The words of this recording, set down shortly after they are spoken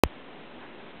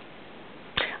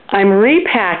I'm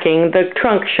repacking the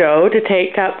trunk show to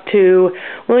take up to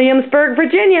Williamsburg,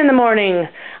 Virginia in the morning.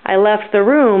 I left the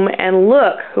room and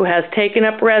look who has taken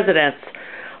up residence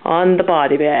on the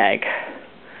body bag.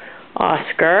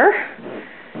 Oscar,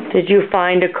 did you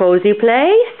find a cozy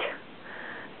place?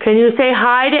 Can you say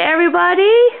hi to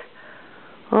everybody?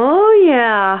 Oh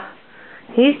yeah,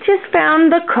 he's just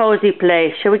found the cozy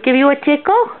place. Shall we give you a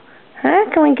tickle? Huh?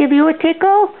 Can we give you a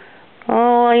tickle?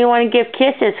 Oh, you want to give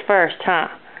kisses first, huh?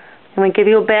 You want to give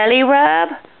you a belly rub?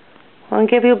 Want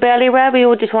to give you a belly rub, or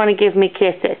you just want to give me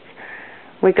kisses?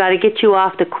 We got to get you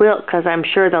off the quilt, because I'm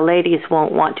sure the ladies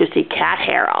won't want to see cat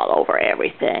hair all over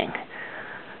everything.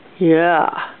 Yeah,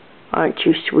 aren't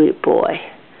you sweet boy?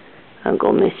 I'm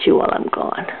going to miss you while I'm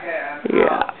gone.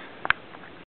 Yeah.